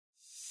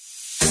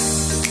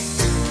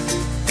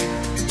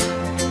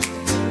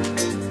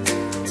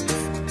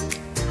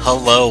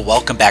Hello,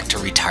 welcome back to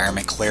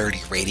Retirement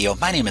Clarity Radio.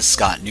 My name is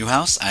Scott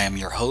Newhouse. I am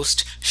your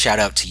host. Shout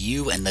out to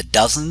you and the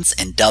dozens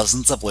and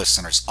dozens of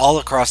listeners all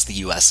across the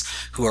U.S.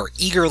 who are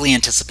eagerly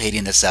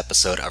anticipating this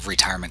episode of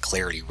Retirement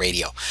Clarity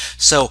Radio.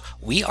 So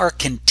we are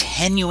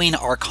continuing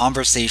our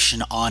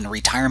conversation on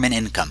retirement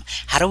income.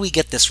 How do we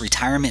get this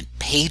retirement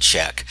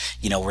paycheck?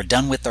 We're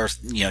done with our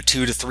 2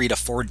 to 3 to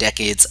 4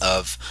 decades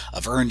of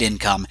earned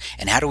income,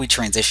 and how do we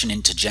transition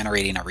into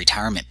generating a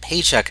retirement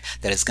paycheck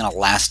that is going to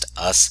last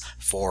us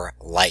for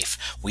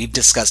life? We've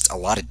discussed a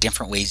lot of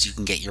different ways you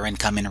can get your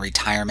income in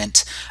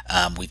retirement.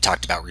 We've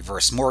talked about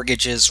reverse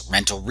mortgages,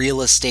 rental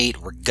real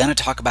estate. We're going to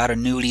talk about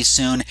annuities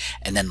soon.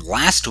 And then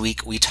last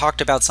week, we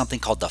talked about something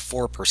called the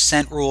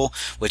 4% rule,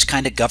 which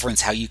kind of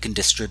governs how you can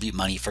distribute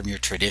money from your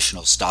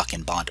traditional stock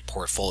and bond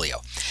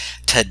portfolio.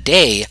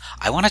 Today,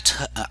 I want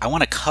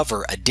to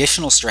cover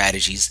additional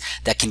strategies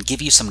that can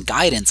give you some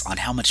guidance on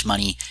how much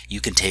money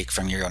you can take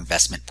from your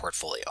investment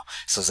portfolio.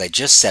 So as I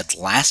just said,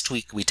 last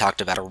week, we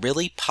talked about a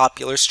really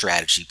popular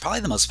strategy,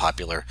 probably the most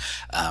popular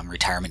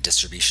retirement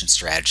distribution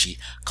strategy,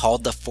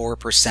 called the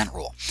 4%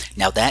 rule.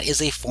 Now that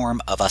is a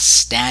form of a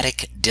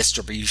static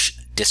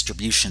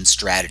distribution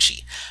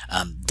strategy.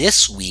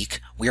 This week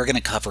we are going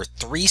to cover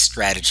 3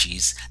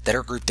 strategies that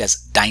are grouped as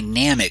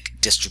dynamic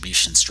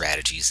distribution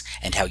strategies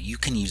and how you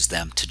can use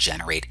them to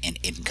generate an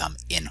income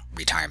in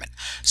retirement.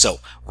 So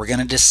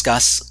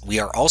we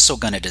are also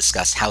going to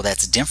discuss how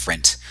that's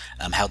different,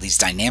 how these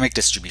dynamic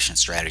distribution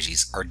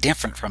strategies are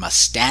different from a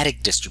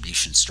static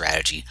distribution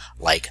strategy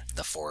like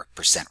the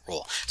 4%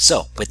 rule.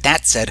 So with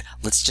that said,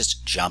 let's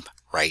just jump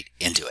right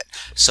into it.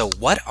 So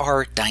what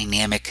are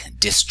dynamic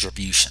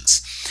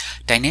distributions?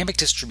 Dynamic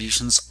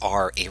distributions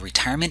are a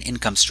retirement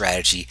income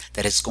strategy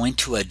that is going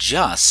to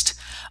adjust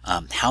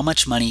how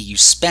much money you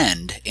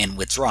spend and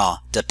withdraw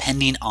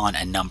depending on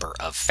a number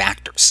of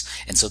factors.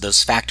 And so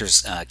those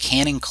factors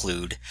can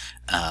include,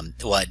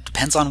 it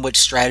depends on which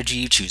strategy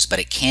you choose, but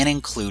it can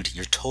include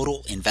your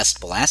total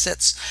investable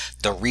assets,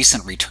 the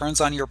recent returns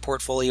on your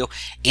portfolio,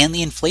 and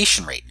the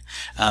inflation rate.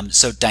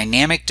 So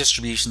dynamic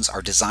distributions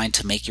are designed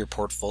to make your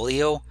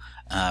portfolio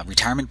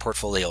retirement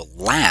portfolio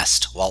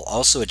last while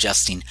also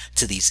adjusting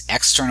to these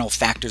external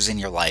factors in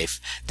your life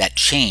that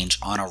change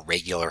on a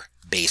regular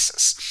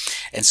basis.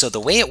 And so the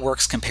way it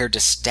works compared to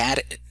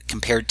static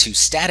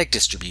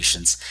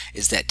distributions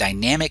is that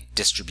dynamic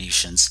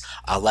distributions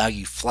allow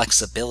you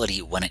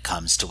flexibility when it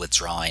comes to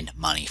withdrawing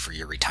money for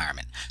your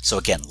retirement. So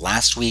again,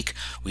 last week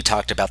we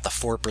talked about the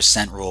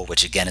 4% rule,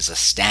 which again is a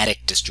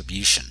static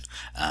distribution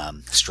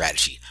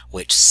strategy,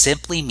 which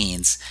simply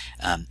means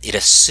it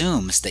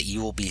assumes that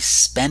you will be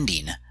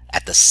spending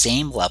at the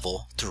same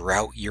level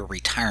throughout your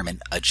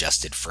retirement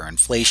adjusted for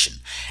inflation.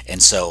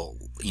 And so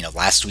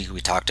last week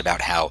we talked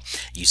about how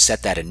you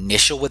set that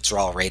initial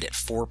withdrawal rate at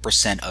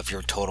 4% of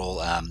your total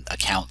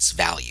account's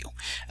value.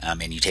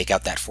 And you take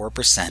out that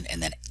 4%,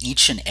 and then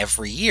each and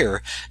every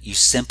year you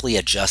simply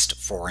adjust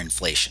for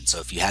inflation. So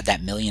if you had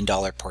that $1 million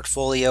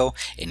portfolio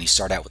and you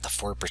start out with a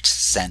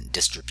 4%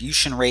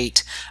 distribution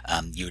rate,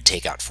 you would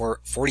take out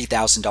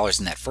 $40,000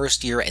 in that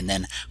first year, and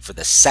then for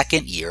the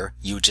second year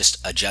you would just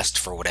adjust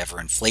for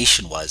whatever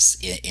inflation was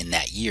in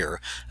that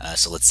year.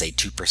 So let's say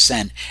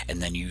 2%,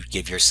 and then you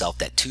give yourself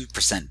that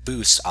 2%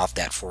 boost off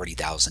that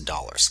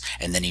 $40,000,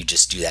 and then you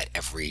just do that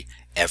every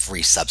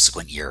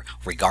subsequent year,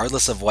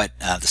 regardless of what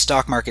the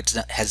stock market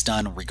has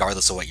done,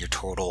 regardless of what your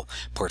total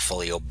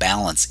portfolio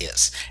balance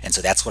is. And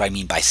so that's what I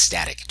mean by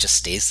static. It just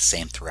stays the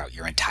same throughout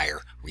your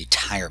entire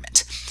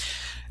retirement.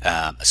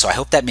 So I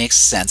hope that makes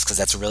sense, because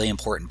that's a really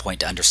important point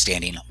to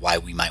understanding why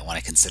we might want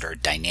to consider a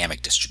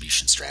dynamic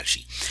distribution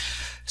strategy.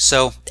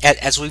 So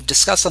as we've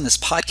discussed on this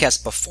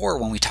podcast before,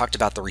 when we talked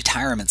about the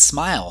retirement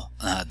smile,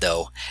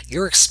 though,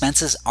 your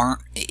expenses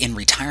in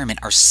retirement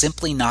are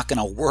simply not going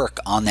to work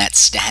on that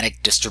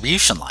static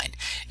distribution line.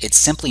 It's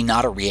simply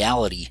not a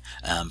reality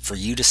for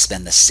you to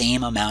spend the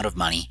same amount of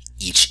money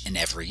each and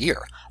every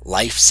year.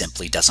 Life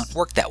simply doesn't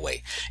work that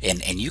way.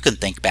 And you can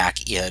think back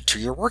to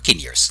your working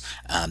years.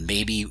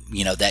 Maybe,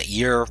 that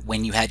year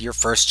when you had your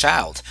first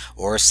child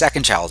or a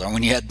second child, or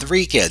when you had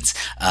 3 kids,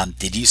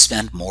 did you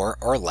spend more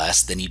or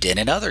less than you did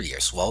in other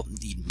years? Well,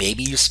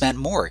 maybe you spent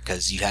more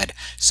because you had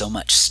so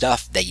much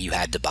stuff that you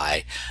had to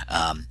buy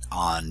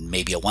on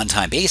maybe a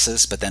one-time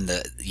basis, but then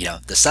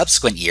the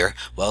subsequent year,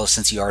 well,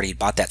 since you already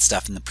bought that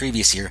stuff in the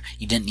previous year,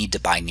 you didn't need to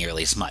buy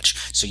nearly as much.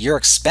 So your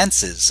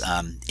expenses,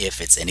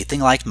 if it's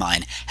anything like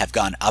mine, have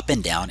gone up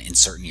and down in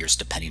certain years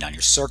depending on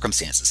your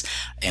circumstances.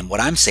 And what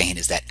I'm saying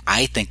is that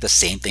I think the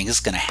same thing is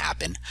going to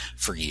happen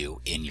for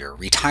you in your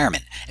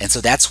retirement. And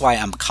so that's why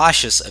I'm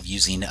cautious of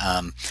using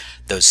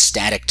those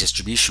static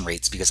distribution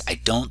rates, because I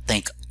don't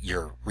think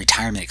your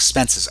retirement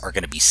expenses are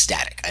going to be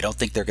static. I don't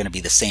think they're going to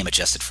be the same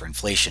adjusted for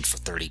inflation for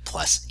 30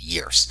 plus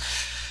years.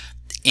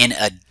 In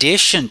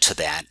addition to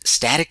that,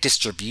 static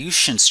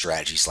distribution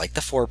strategies like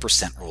the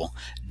 4% rule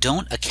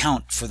don't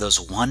account for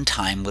those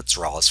one-time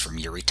withdrawals from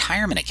your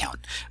retirement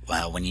account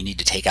when you need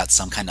to take out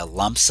some kind of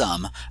lump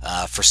sum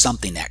for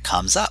something that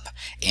comes up.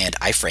 And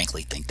I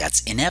frankly think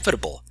that's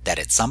inevitable, that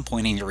at some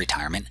point in your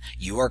retirement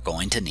you are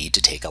going to need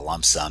to take a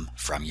lump sum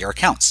from your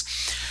accounts.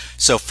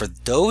 So for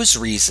those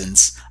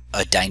reasons,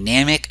 a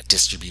dynamic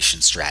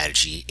distribution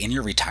strategy in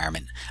your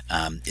retirement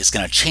is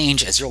going to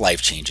change as your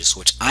life changes,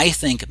 which I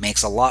think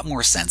makes a lot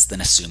more sense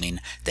than assuming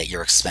that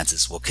your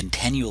expenses will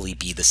continually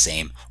be the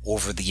same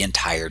over the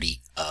entirety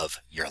of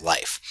your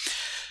life.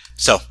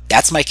 So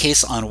that's my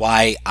case on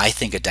why I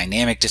think a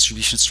dynamic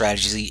distribution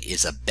strategy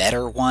is a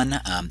better one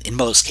in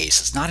most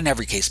cases, not in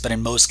every case, but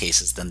in most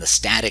cases, than the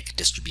static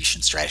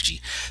distribution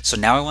strategy. So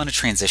now I want to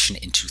transition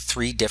into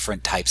 3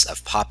 different types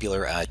of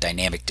popular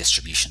dynamic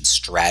distribution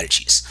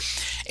strategies.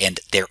 And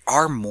there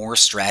are more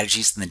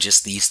strategies than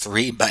just these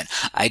 3, but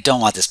I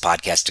don't want this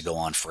podcast to go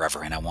on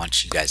forever, and I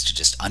want you guys to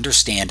just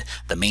understand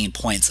the main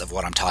points of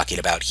what I'm talking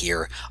about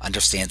here,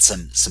 understand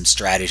some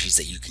strategies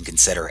that you can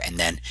consider, and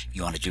then if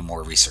you want to do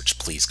more research,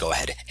 please go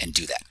ahead and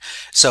do that.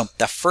 So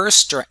the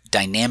first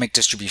dynamic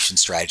distribution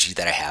strategy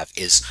that I have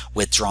is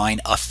withdrawing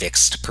a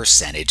fixed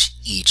percentage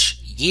each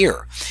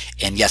year.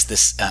 And yes,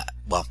 this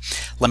well,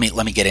 let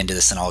me get into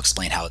this and I'll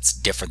explain how it's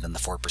different than the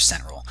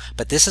 4% rule.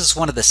 But this is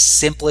one of the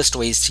simplest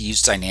ways to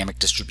use dynamic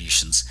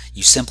distributions.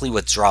 You simply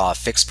withdraw a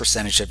fixed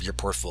percentage of your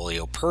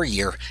portfolio per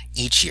year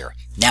each year.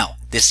 Now,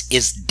 this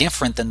is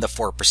different than the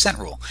 4%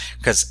 rule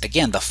because,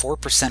 again, the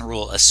 4%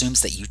 rule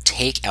assumes that you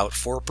take out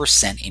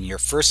 4% in your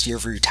first year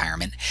of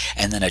retirement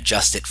and then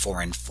adjust it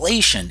for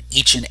inflation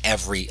each and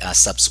every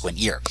subsequent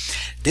year.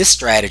 This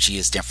strategy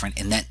is different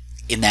in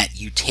that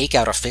you take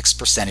out a fixed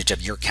percentage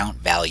of your account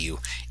value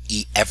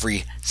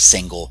every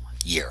single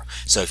year.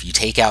 So if you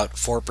take out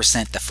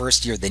 4% the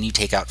first year, then you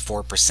take out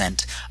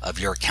 4% of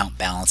your account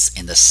balance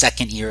in the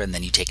second year, and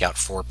then you take out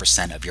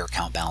 4% of your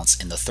account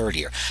balance in the third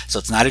year. So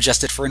it's not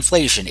adjusted for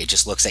inflation. It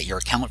just looks at your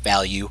account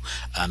value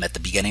at the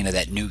beginning of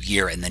that new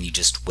year, and then you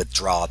just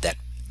withdraw that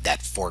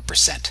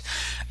 4%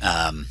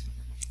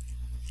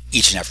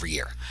 each and every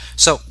year.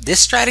 So this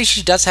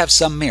strategy does have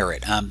some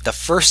merit. The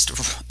first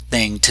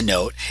thing to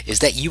note is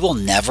that you will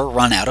never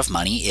run out of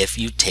money if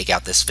you take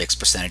out this fixed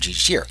percentage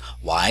each year.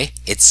 Why?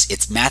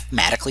 It's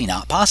mathematically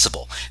not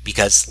possible,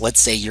 because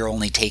let's say you're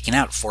only taking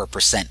out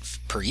 4%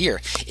 per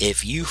year.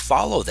 If you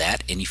follow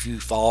that, and if you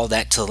follow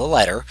that to the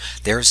letter,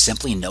 there's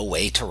simply no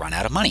way to run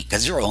out of money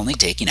because you're only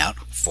taking out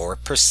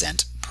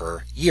 4%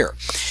 per year.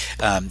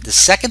 The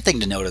second thing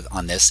to note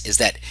on this is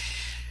that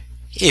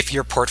if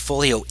your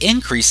portfolio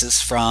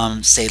increases from,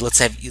 let's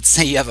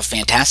say you have a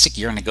fantastic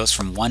year and it goes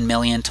from 1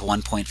 million to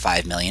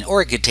 1.5 million,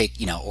 or it could take,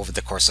 over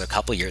the course of a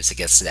couple of years it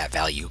gets to that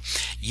value,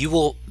 you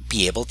will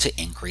be able to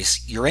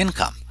increase your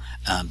income.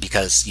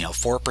 Because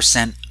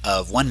 4%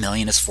 of 1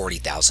 million is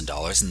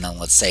 $40,000, and then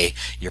let's say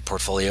your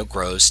portfolio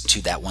grows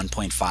to that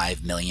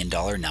 $1.5 million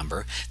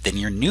number, then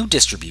your new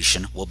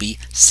distribution will be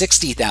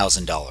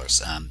 $60,000.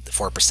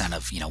 4%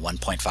 of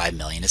 1.5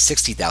 million is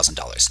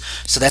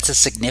 $60,000. So that's a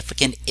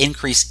significant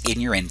increase in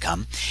your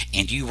income,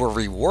 and you were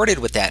rewarded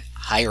with that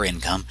higher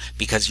income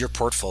because your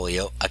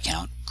portfolio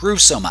account grew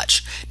so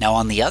much. Now,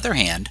 on the other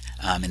hand,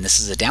 and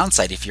this is a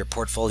downside, if your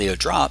portfolio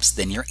drops,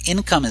 then your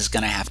income is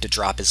going to have to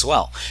drop as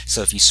well.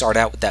 So if you start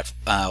out with that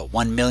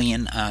 $1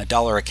 million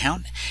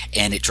account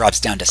and it drops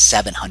down to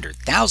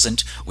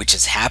 $700,000, which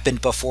has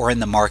happened before in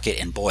the market,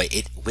 and boy,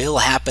 it will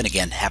happen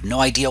again. Have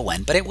no idea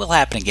when, but it will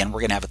happen again.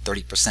 We're going to have a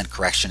 30%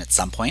 correction at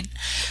some point.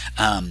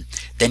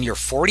 Then your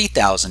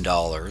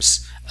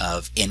 $40,000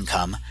 of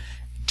income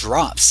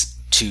drops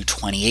to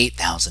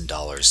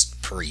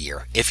 $28,000 per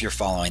year if you're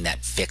following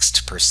that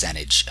fixed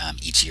percentage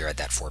each year at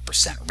that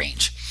 4%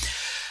 range.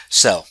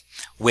 So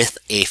with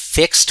a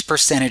fixed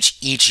percentage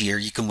each year,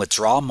 you can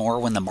withdraw more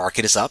when the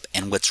market is up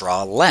and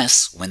withdraw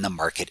less when the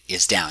market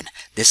is down.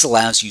 This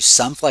allows you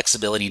some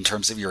flexibility in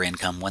terms of your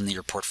income when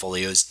your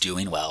portfolio is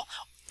doing well,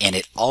 and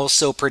it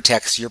also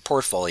protects your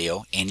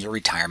portfolio and your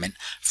retirement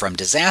from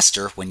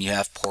disaster when you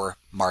have poor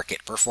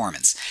market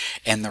performance.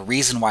 And the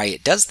reason why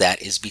it does that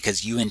is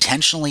because you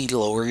intentionally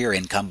lower your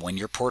income when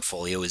your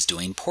portfolio is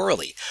doing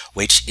poorly,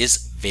 which is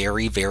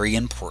very, very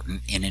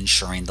important in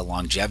ensuring the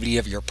longevity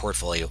of your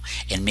portfolio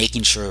and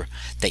making sure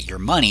that your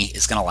money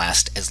is going to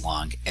last as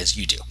long as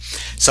you do.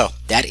 So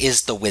that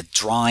is the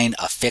withdrawing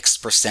a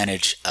fixed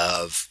percentage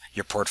of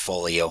your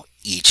portfolio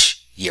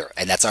each year.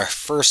 And that's our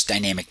first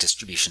dynamic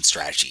distribution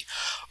strategy.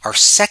 Our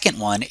second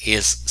one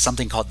is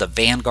something called the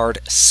Vanguard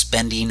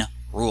spending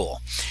rule.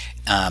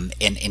 And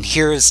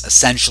here's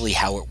essentially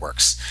how it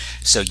works.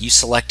 So you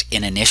select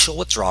an initial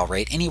withdrawal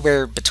rate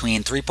anywhere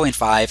between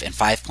 3.5 and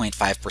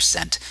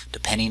 5.5%,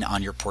 depending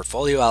on your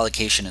portfolio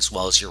allocation as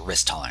well as your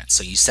risk tolerance.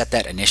 So you set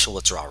that initial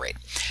withdrawal rate.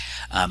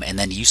 And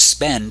then you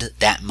spend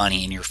that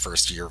money in your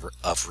first year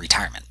of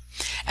retirement.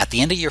 At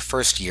the end of your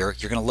first year,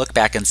 you're going to look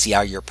back and see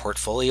how your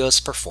portfolio has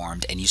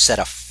performed, and you set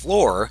a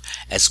floor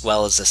as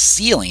well as a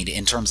ceiling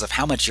in terms of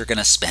how much you're going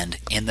to spend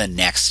in the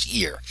next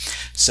year.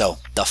 So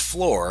the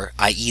floor,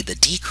 i.e. the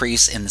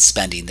decrease in the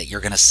spending that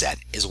you're going to set,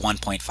 is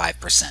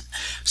 1.5%.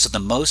 So the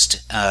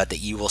most that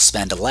you will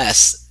spend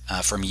less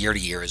from year to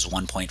year is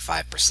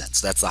 1.5%.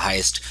 So that's the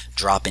highest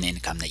drop in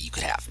income that you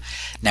could have.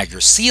 Now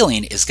your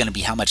ceiling is going to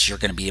be how much you're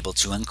going to be able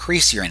to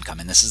increase your income,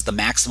 and this is the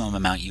maximum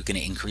amount you can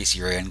increase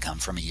your income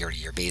from a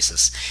year-to-year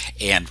basis.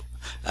 And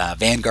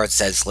Vanguard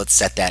says let's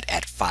set that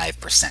at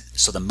 5%.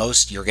 So the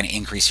most you're going to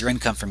increase your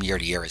income from year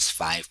to year is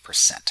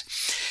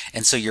 5%.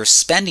 And so your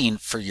spending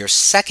for your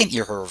second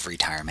year of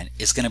retirement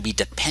is going to be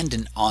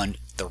dependent on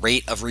the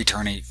rate of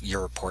return of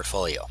your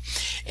portfolio.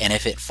 And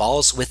if it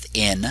falls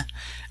within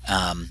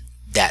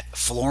that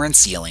floor and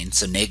ceiling,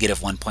 so negative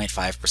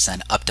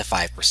 1.5% up to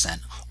 5%,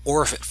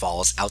 or if it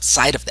falls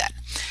outside of that.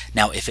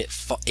 Now,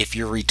 if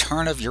your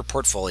return of your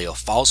portfolio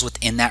falls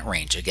within that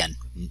range, again,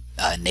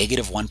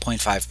 negative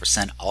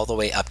 1.5% all the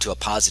way up to a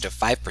positive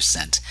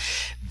 5%,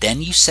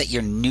 then you set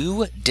your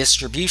new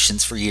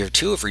distributions for year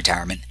 2 of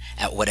retirement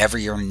at whatever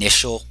your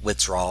initial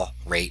withdrawal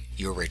rate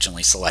you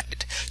originally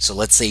selected. So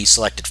let's say you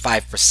selected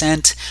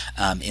 5%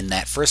 in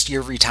that first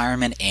year of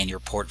retirement, and your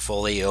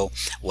portfolio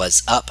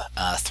was up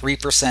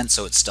 3%,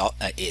 so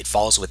it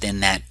falls within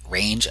that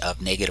range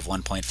of negative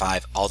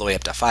 1.5 all the way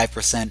up to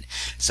 5%.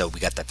 So we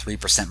got the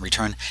 3%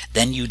 return.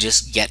 Then you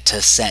just get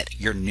to set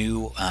your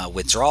new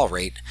withdrawal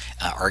rate,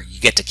 or you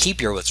get to keep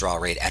your withdrawal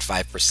rate at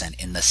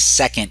 5% in the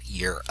second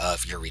year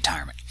of your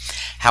retirement.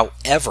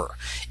 However,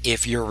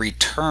 if your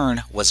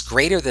return was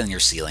greater than your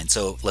ceiling,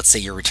 so let's say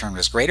your return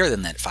was greater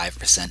than that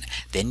 5%,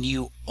 then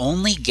you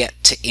only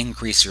get to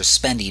increase your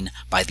spending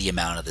by the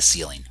amount of the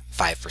ceiling,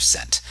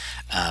 5%.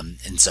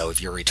 And so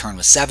if your return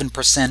was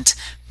 7%,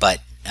 but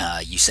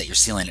you set your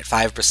ceiling at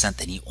 5%,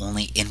 then you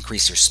only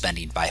increase your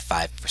spending by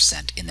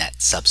 5% in that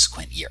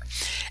subsequent year.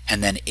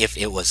 And then if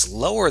it was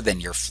lower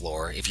than your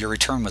floor, if your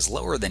return was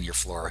lower than your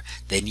floor,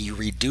 then you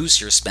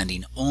reduce your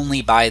spending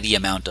only by the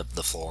amount of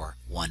the floor,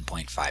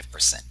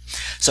 1.5%.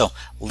 So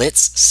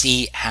let's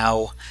see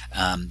how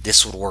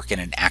this would work in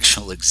an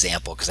actual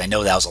example, because I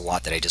know that was a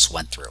lot that I just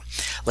went through.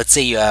 Let's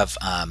say you have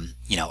a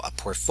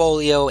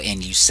portfolio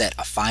and you set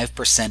a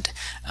 5%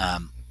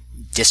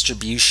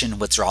 distribution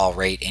withdrawal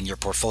rate, and your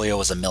portfolio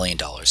was $1 million.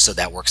 So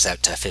that works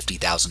out to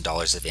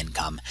 $50,000 of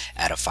income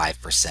at a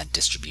 5%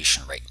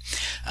 distribution rate.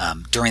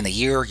 During the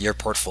year, your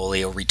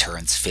portfolio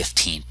returns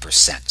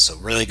 15%. So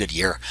really good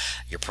year.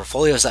 Your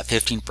portfolio is at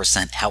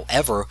 15%.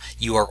 However,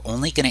 you are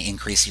only going to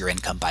increase your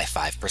income by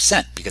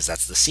 5% because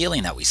that's the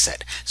ceiling that we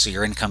set. So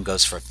your income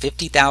goes from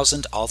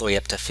 $50,000 all the way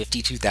up to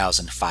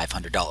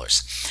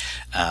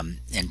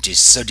 $52,500.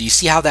 So do you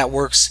see how that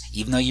works?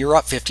 Even though you're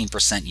up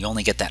 15%, you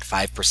only get that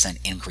 5%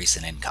 increase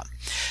in income.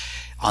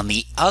 On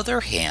the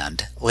other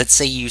hand, let's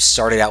say you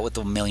started out with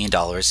 $1 million,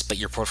 but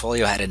your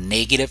portfolio had a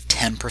negative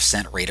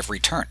 10% rate of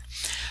return.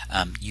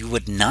 You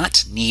would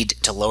not need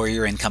to lower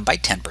your income by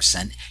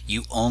 10%.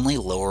 You only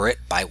lower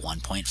it by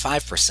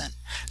 1.5%.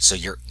 So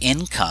your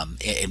income,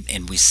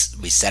 and we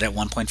set at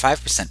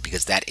 1.5%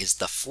 because that is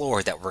the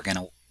floor that we're going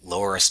to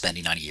lower our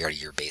spending on a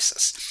year-to-year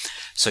basis.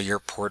 So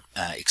your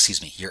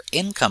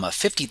income of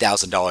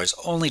 $50,000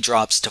 only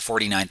drops to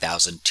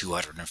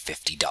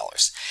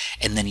 $49,250.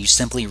 And then you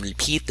simply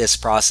repeat this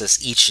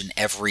process each and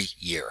every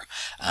year.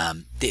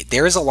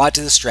 There is a lot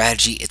to the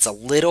strategy. It's a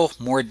little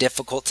more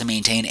difficult to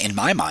maintain in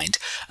my mind,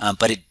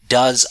 but it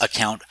does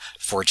account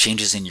for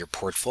changes in your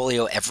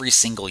portfolio every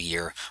single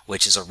year,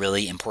 which is a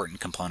really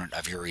important component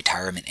of your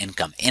retirement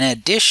income. In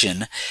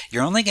addition,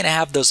 you're only going to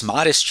have those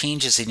modest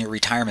changes in your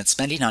retirement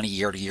spending on a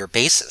year-to-year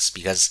basis,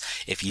 because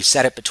if you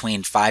set it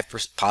between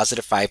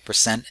positive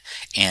 5%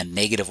 and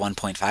negative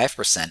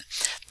 1.5%,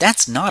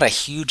 that's not a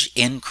huge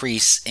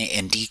increase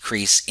and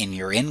decrease in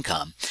your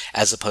income,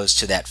 as opposed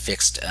to that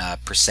fixed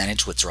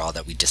percentage withdrawal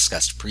that we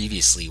discussed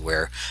previously,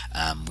 where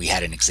we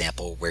had an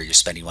example where your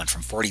spending went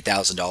from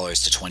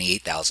 $40,000 to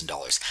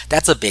 $28,000.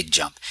 That's a big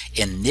jump.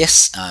 In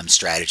this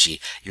strategy,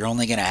 you're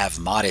only going to have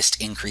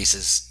modest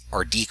increases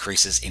or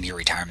decreases in your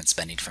retirement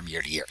spending from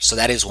year to year. So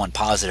that is one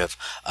positive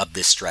of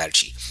this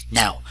strategy.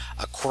 Now,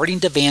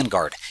 according to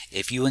Vanguard,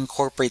 if you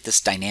incorporate this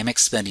dynamic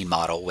spending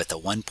model with a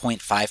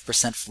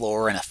 1.5%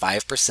 floor and a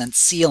 5%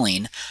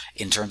 ceiling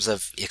in terms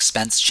of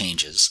expense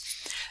changes,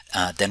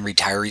 then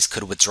retirees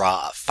could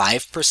withdraw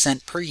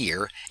 5% per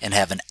year and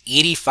have an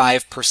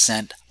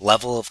 85%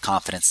 level of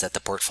confidence that the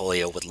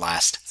portfolio would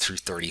last through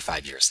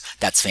 35 years.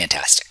 That's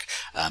fantastic.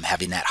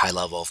 Having that high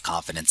level of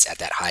confidence at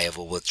that high of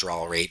a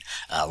withdrawal rate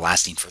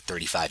lasting for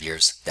 35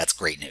 years, that's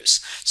great news.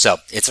 So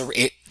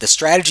the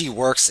strategy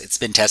works. It's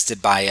been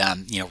tested by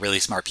really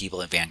smart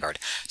people at Vanguard.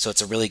 So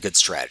it's a really good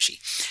strategy.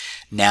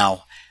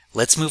 Now,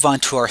 Let's move on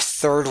to our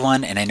third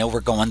one, and I know we're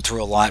going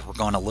through a lot. We're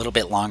going a little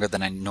bit longer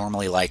than I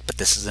normally like, but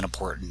this is an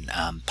important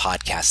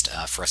podcast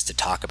for us to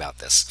talk about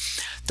this.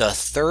 The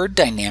third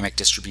dynamic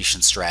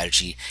distribution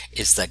strategy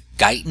is the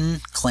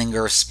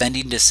Guyton-Klinger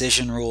spending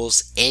decision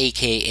rules,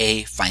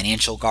 aka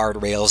financial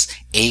guardrails,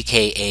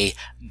 aka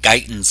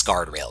Guyton's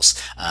guardrails.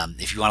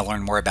 If you want to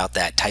learn more about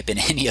that, type in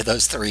any of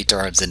those three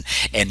terms,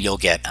 and you'll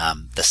get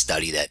the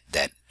study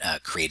that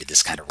created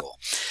this kind of rule.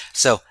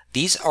 So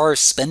these are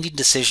spending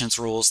decisions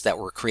rules that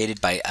were created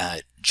by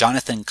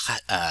Jonathan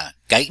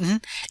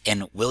Guyton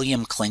and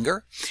William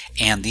Klinger,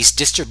 and these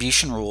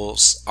distribution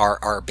rules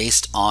are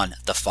based on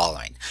the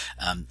following.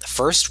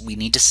 First, we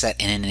need to set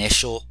an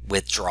initial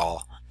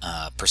withdrawal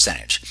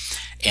percentage,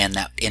 and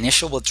that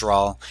initial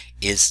withdrawal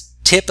is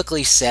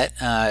typically set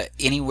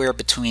anywhere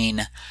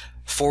between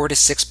 4 to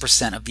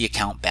 6% of the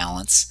account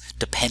balance,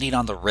 depending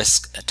on the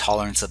risk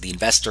tolerance of the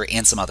investor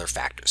and some other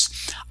factors.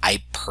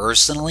 I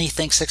personally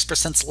think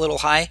 6% is a little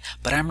high,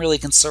 but I'm really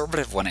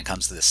conservative when it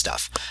comes to this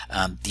stuff.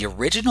 The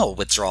original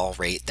withdrawal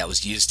rate that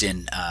was used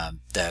in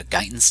the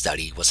Guyton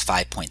study was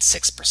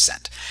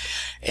 5.6%.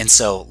 And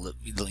so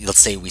let's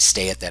say we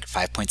stay at that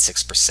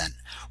 5.6%.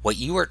 What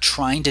you are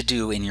trying to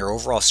do in your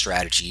overall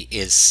strategy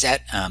is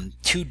set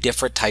two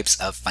different types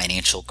of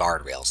financial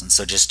guardrails. And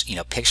so just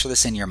picture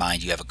this in your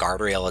mind. You have a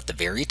guardrail at the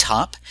very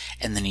top,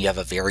 and then you have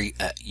a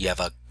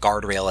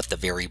guardrail at the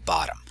very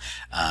bottom.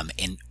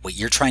 And what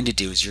you're trying to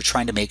do is you're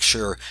trying to make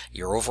sure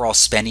your overall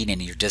spending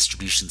and your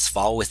distributions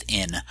fall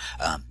within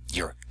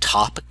your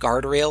top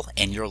guardrail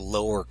and your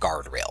lower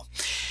guardrail.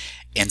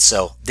 And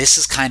so this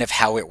is kind of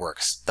how it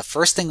works. The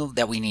first thing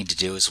that we need to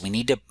do is we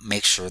need to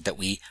make sure that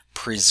we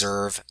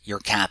preserve your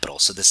capital.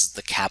 So this is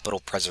the capital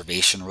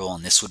preservation rule,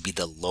 and this would be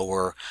the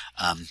lower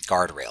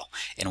guardrail.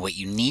 And what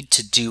you need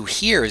to do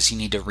here is you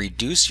need to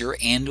reduce your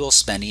annual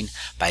spending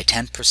by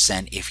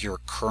 10% if your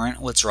current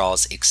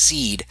withdrawals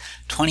exceed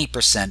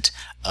 20%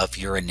 of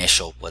your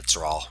initial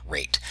withdrawal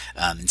rate.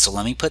 And so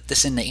let me put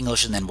this into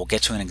English, and then we'll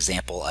get to an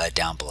example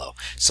down below.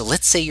 So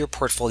let's say your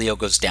portfolio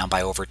goes down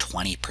by over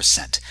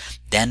 20%.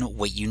 Then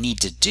what you need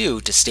to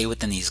do to stay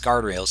within these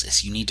guardrails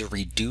is you need to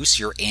reduce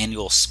your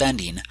annual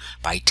spending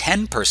by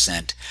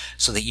 10%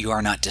 so that you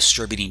are not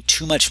distributing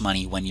too much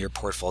money when your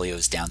portfolio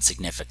is down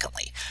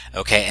significantly.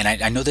 Okay, and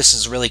I know this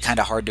is really kind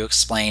of hard to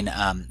explain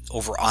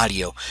over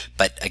audio,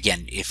 but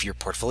again, if your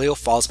portfolio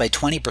falls by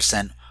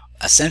 20%,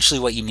 essentially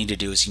what you need to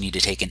do is you need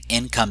to take an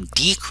income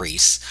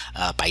decrease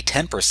by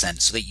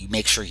 10% so that you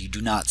make sure you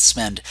do not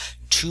spend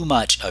too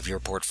much of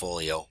your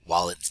portfolio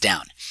while it's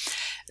down.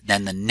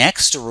 Then the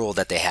next rule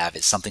that they have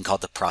is something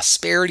called the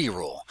prosperity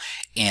rule,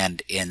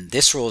 and in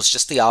this rule is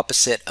just the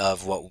opposite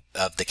of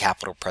the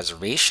capital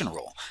preservation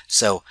rule.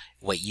 So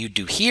what you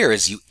do here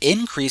is you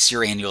increase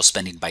your annual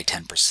spending by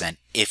 10%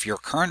 if your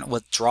current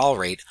withdrawal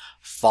rate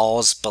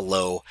falls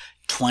below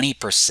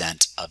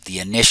 20% of the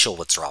initial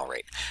withdrawal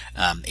rate.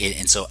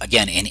 And so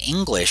again, in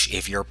English,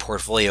 if your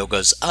portfolio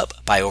goes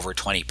up by over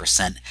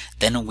 20%,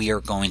 then we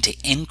are going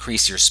to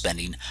increase your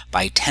spending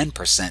by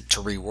 10%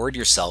 to reward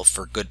yourself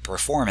for good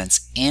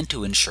performance and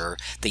to ensure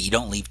that you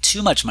don't leave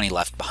too much money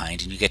left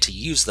behind and you get to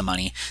use the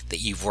money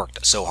that you've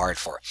worked so hard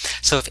for.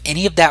 So if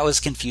any of that was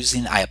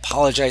confusing, I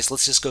apologize.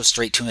 Let's just go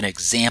straight to an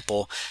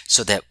example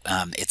so that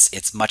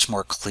it's much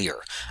more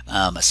clear,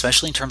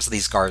 especially in terms of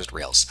these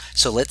guardrails.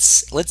 So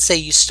let's say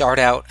you start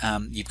out,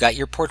 you've got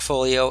your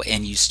portfolio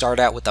and you start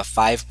out with a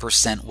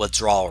 5%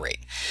 withdrawal rate.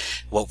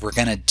 What we're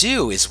going to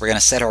do is we're going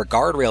to set our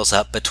guardrails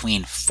up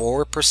between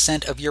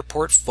 4% of your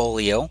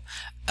portfolio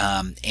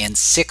and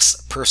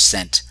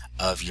 6%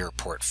 of your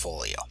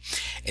portfolio.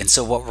 And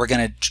so what we're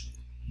going to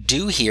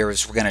do here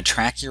is we're going to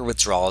track your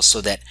withdrawals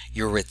so that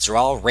your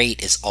withdrawal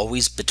rate is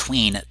always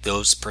between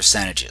those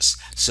percentages.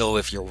 So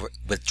if your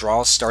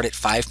withdrawals start at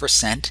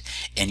 5%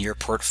 and your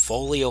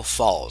portfolio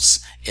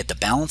falls, if the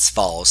balance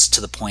falls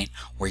to the point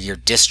where your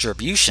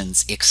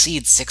distributions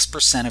exceed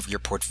 6% of your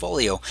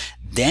portfolio,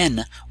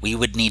 then we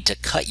would need to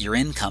cut your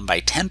income by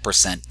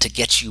 10% to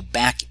get you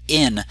back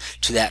in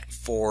to that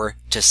 4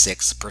 to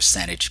 6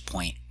 percentage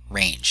point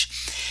range.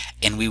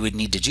 And we would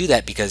need to do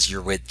that because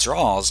your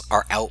withdrawals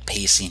are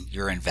outpacing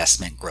your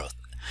investment growth.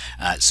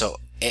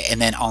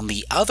 And then on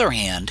the other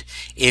hand,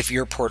 if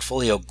your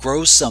portfolio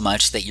grows so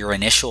much that your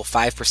initial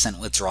 5%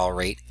 withdrawal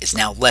rate is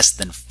now less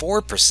than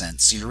 4%,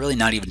 so you're really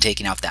not even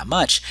taking out that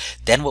much,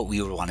 then what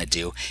we would want to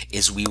do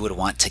is we would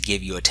want to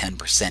give you a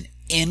 10%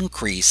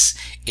 increase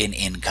in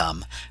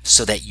income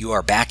so that you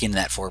are back in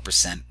that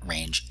 4%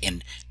 range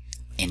and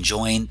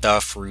enjoying the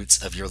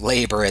fruits of your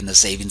labor and the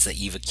savings that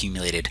you've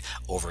accumulated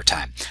over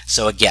time.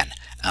 So again,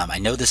 I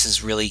know this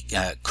is really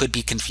could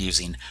be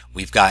confusing.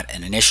 We've got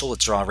an initial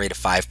withdrawal rate of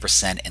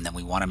 5%, and then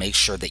we want to make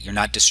sure that you're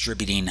not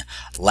distributing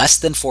less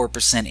than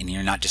 4% and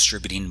you're not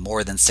distributing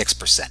more than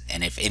 6%.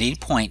 And if at any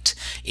point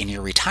in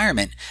your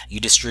retirement you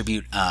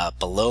distribute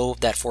below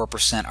that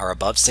 4% or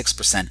above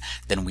 6%,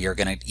 then we are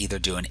going to either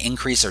do an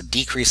increase or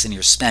decrease in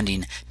your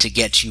spending to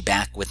get you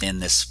back within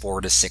this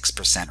 4 to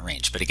 6%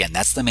 range. But again,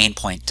 that's the main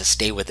point, to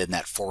stay within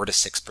that 4 to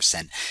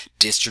 6%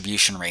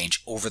 distribution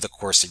range over the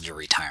course of your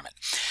retirement.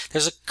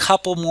 There's a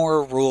couple couple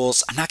more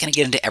rules. I'm not going to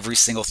get into every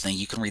single thing.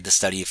 You can read the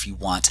study if you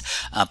want.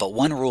 But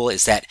one rule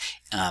is that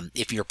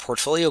if your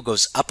portfolio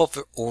goes up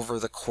over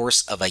the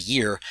course of a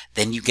year,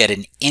 then you get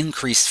an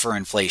increase for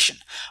inflation.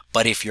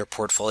 But if your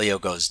portfolio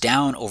goes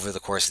down over the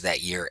course of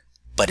that year,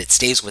 but it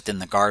stays within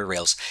the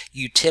guardrails,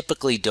 you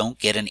typically don't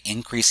get an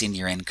increase in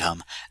your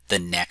income the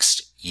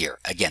next year.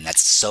 Again,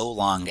 that's so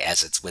long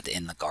as it's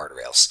within the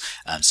guardrails.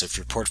 So if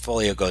your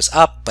portfolio goes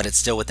up, but it's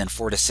still within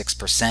 4 to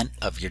 6%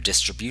 of your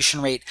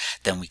distribution rate,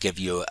 then we give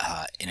you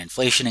an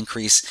inflation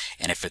increase.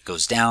 And if it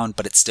goes down,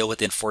 but it's still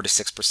within 4 to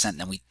 6%,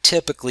 then we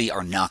typically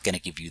are not going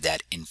to give you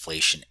that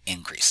inflation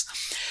increase.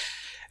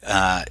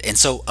 And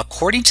so,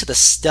 according to the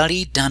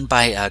study done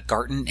by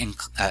Guyton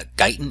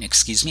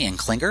and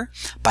Klinger,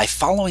 by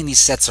following these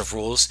sets of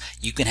rules,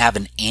 you can have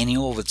an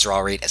annual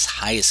withdrawal rate as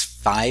high as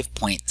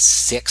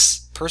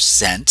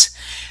 5.6%.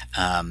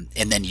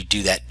 And then you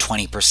do that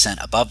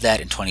 20% above that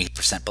and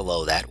 20%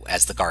 below that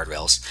as the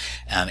guardrails.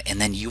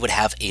 And then you would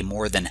have a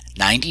more than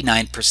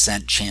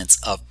 99% chance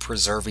of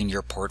preserving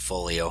your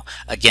portfolio,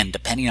 again,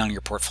 depending on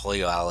your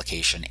portfolio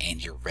allocation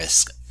and your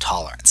risk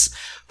tolerance.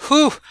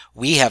 Whew,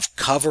 we have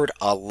covered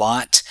a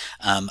lot.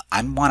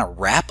 I want to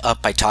wrap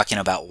up by talking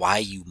about why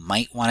you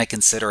might want to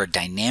consider a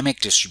dynamic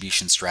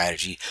distribution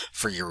strategy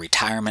for your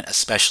retirement,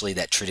 especially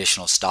that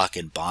traditional stock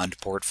and bond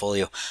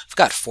portfolio. I've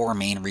got 4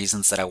 main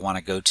reasons that I want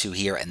to go to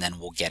here, and then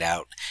we'll get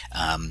out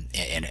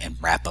and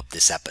wrap up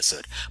this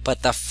episode.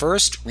 But the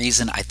first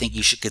reason I think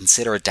you should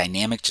consider a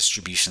dynamic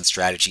distribution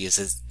strategy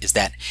is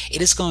that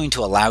it is going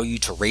to allow you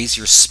to raise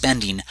your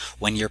spending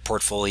when your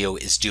portfolio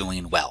is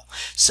doing well.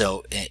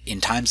 So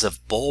in times of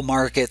bull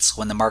markets,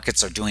 when the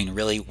markets are doing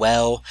really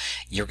well,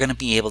 you're going to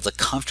be able to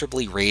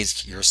comfortably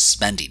raise your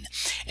spending.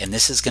 And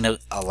this is going to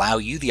allow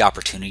you the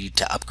opportunity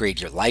to upgrade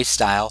your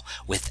lifestyle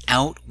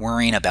without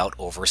worrying about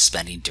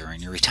overspending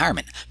during your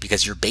retirement,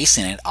 because you're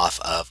basing it off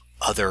of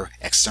other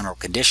external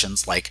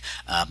conditions like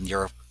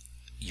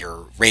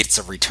your rates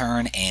of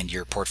return and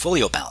your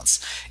portfolio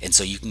balance. And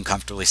so you can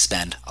comfortably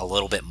spend a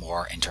little bit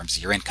more in terms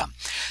of your income.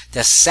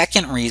 The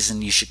second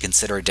reason you should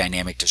consider a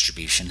dynamic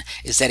distribution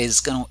is that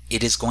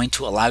it is going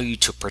to allow you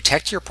to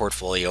protect your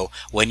portfolio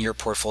when your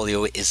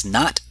portfolio is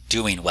not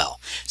doing well.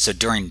 So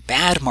during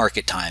bad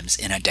market times,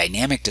 in a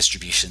dynamic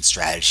distribution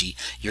strategy,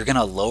 you're going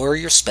to lower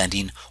your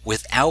spending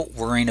without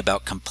worrying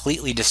about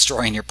completely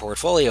destroying your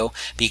portfolio,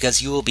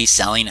 because you will be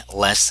selling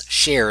less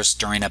shares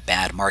during a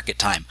bad market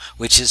time,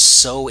 which is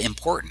so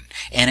important.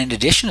 And in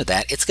addition to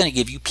that, it's going to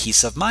give you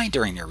peace of mind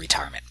during your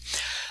retirement.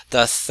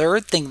 The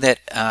third thing that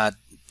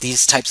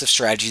these types of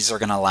strategies are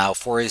going to allow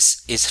for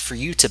is for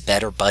you to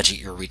better budget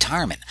your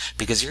retirement,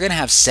 because you're going to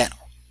have set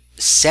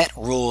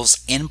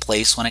rules in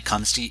place when it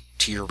comes to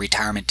your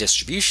retirement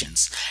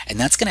distributions. And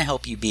that's going to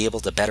help you be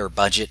able to better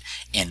budget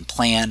and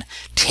plan,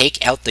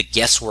 take out the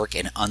guesswork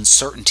and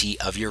uncertainty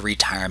of your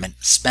retirement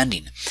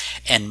spending.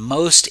 And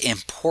most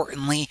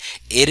importantly,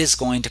 it is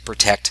going to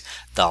protect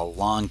the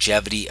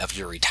longevity of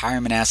your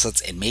retirement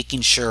assets and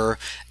making sure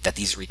that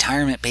these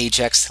retirement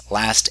paychecks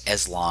last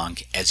as long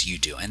as you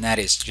do. And that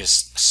is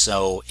just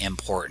so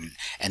important.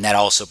 And that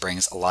also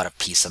brings a lot of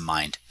peace of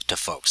mind to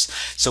folks.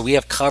 So we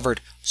have covered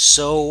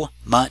so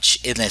much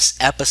in this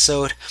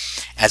episode.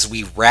 As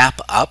we wrap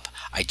up,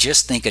 I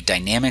just think a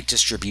dynamic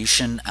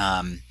distribution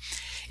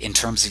in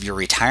terms of your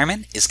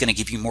retirement is going to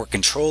give you more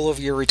control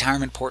over your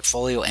retirement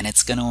portfolio, and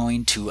it's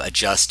going to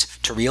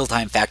adjust to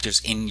real-time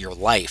factors in your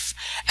life,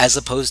 as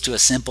opposed to a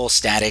simple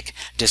static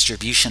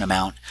distribution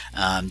amount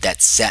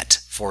that's set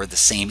for the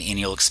same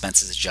annual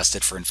expenses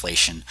adjusted for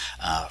inflation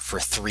for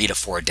 3 to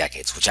 4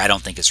 decades, which I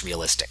don't think is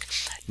realistic.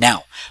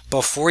 Now,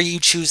 before you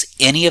choose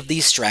any of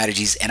these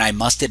strategies, and I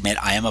must admit,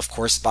 I am of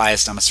course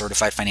biased, I'm a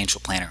certified financial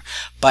planner,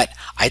 but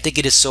I think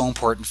it is so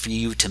important for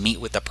you to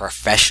meet with a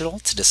professional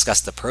to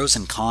discuss the pros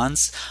and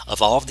cons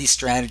of all of these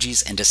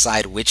strategies and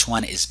decide which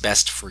one is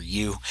best for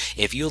you.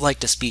 If you'd like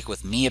to speak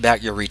with me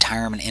about your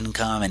retirement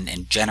income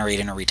and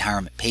generating a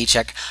retirement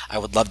paycheck, I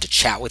would love to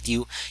chat with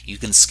you. You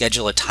can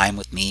schedule a time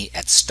with me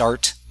at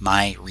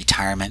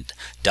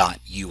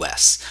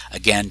startmyretirement.us.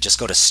 Again, just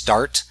go to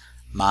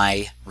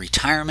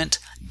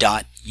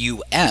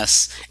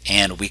startmyretirement.us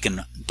and we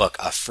can book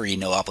a free,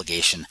 no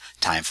obligation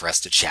time for us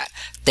to chat.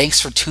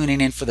 Thanks for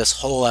tuning in for this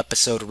whole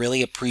episode.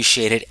 Really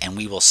appreciate it, and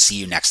we will see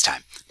you next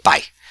time.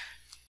 Bye.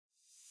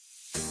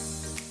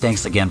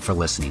 Thanks again for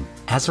listening.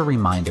 As a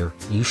reminder,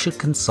 you should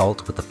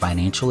consult with a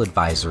financial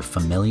advisor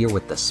familiar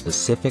with the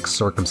specific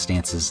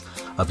circumstances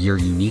of your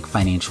unique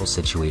financial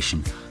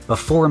situation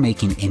before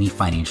making any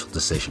financial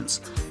decisions.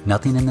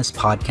 Nothing in this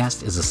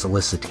podcast is a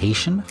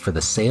solicitation for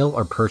the sale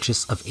or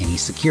purchase of any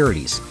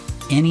securities.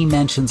 Any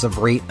mentions of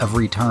rate of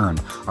return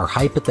are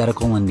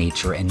hypothetical in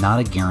nature and not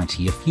a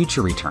guarantee of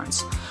future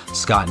returns.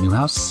 Scott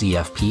Newhouse,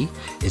 CFP,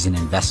 is an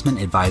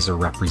investment advisor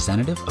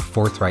representative of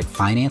Forthright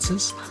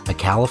Finances, a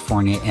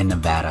California and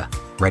Nevada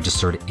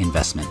registered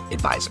investment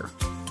advisor.